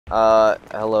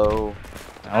Hello.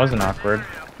 That wasn't awkward.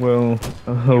 Well,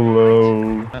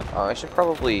 hello. I should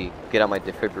probably get out my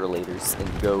defibrillators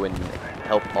and go and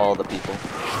help all the people.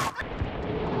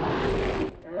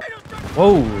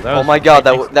 Whoa, that was Oh my god,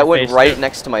 right that went right too.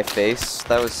 next to my face.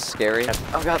 That was scary.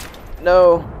 Oh god,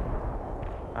 no.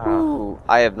 Ooh,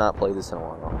 I have not played this in a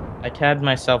while. I cabbed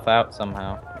myself out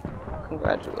somehow.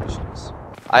 Congratulations.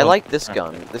 I like this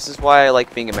gun. This is why I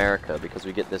like being America, because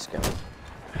we get this gun.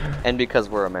 And because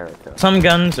we're America. Some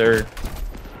guns are...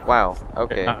 Wow,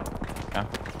 okay. Yeah.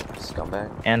 Scumbag.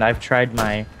 And I've tried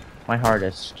my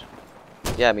hardest.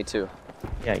 Yeah, me too.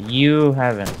 Yeah, you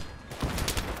haven't.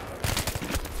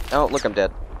 Oh, look, I'm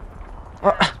dead.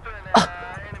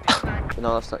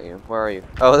 No, that's not you. Where are you?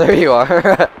 Oh, there you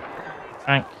are.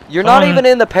 You're not even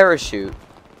in the parachute.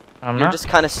 I'm You're not? just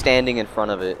kind of standing in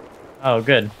front of it. Oh,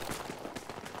 good.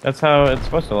 That's how it's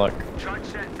supposed to look.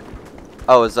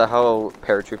 Oh, is that how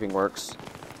paratrooping works?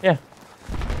 Yeah.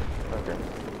 Okay.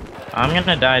 I'm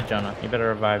gonna die, Jonah. You better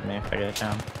revive me if I get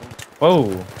down.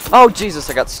 Whoa. Oh, Jesus,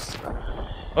 I got...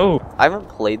 Oh. I haven't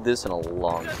played this in a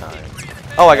long time.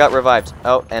 Oh, I got revived.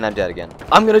 Oh, and I'm dead again.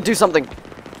 I'm gonna do something.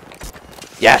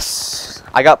 Yes!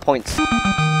 I got points.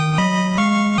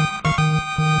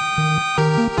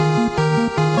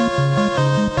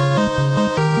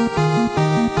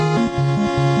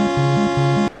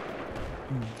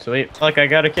 Sweet. Look, I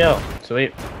got a kill.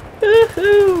 Sweet.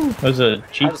 Woohoo! That was a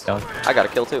cheat stuff. I got a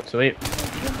kill too. Sweet.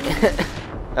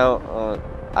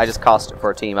 I just cost it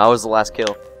for a team. I was the last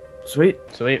kill. Sweet.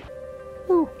 Sweet.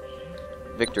 Woo.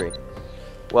 Victory.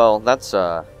 Well, that's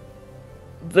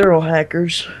They're all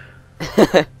hackers.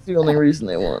 That's the only reason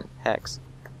they won. Hex.